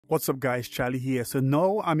What's up guys, Charlie here. So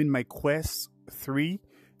now I'm in my Quest 3.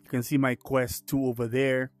 You can see my Quest 2 over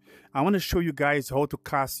there. I want to show you guys how to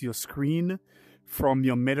cast your screen from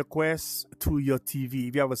your MetaQuest to your TV.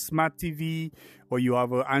 If you have a smart TV or you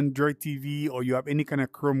have an Android TV or you have any kind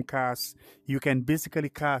of Chromecast, you can basically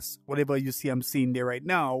cast whatever you see I'm seeing there right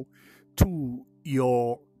now to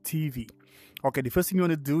your TV. Okay, the first thing you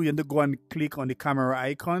want to do, you have to go and click on the camera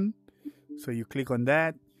icon. So you click on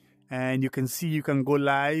that. And you can see you can go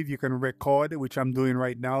live, you can record, which I'm doing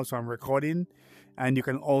right now, so I'm recording. And you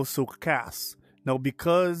can also cast. Now,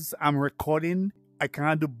 because I'm recording, I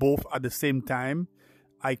can't do both at the same time.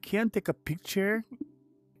 I can't take a picture.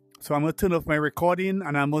 So I'm going to turn off my recording,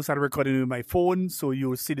 and I'm going to start recording with my phone, so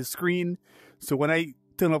you'll see the screen. So when I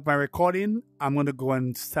turn off my recording, I'm going to go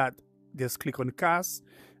and start, just click on cast,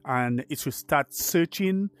 and it should start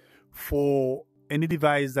searching for any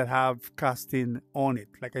device that have casting on it.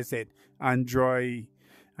 Like I said, Android,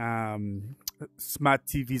 smart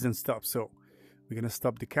TVs and stuff. So we're gonna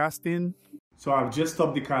stop the casting. So I've just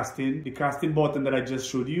stopped the casting. The casting button that I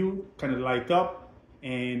just showed you kind of light up,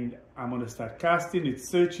 and I'm gonna start casting. It's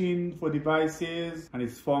searching for devices, and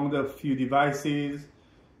it's found a few devices.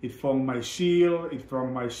 It found my shield. It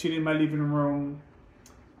found my shield in my living room,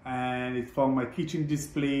 and it found my kitchen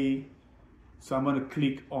display. So I'm gonna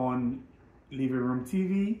click on living room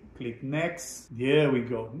TV, click next. There we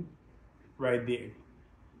go, right there.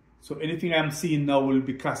 So anything I'm seeing now will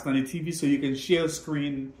be cast on the TV, so you can share a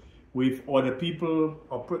screen with other people,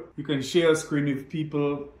 or you can share a screen with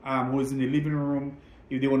people who's in the living room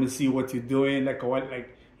if they want to see what you're doing. Like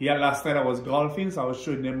last night I was golfing, so I was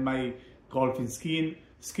showing them my golfing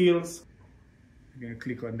skills. I'm gonna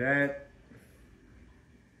click on that.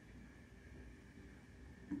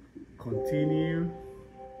 Continue.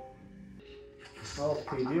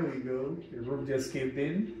 Okay, there we go. The room just caved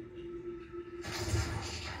in.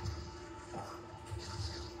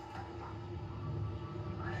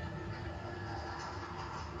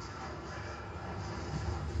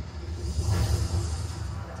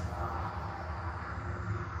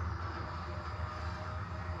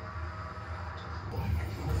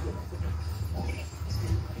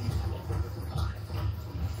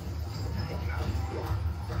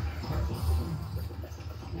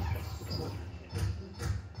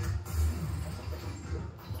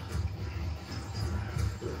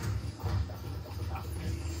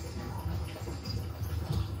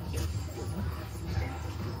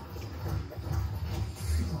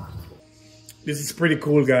 This is pretty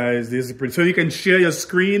cool, guys. This is pretty. So you can share your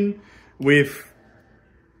screen with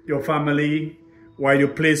your family while you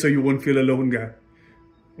play, so you won't feel alone, guys.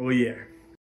 Oh yeah.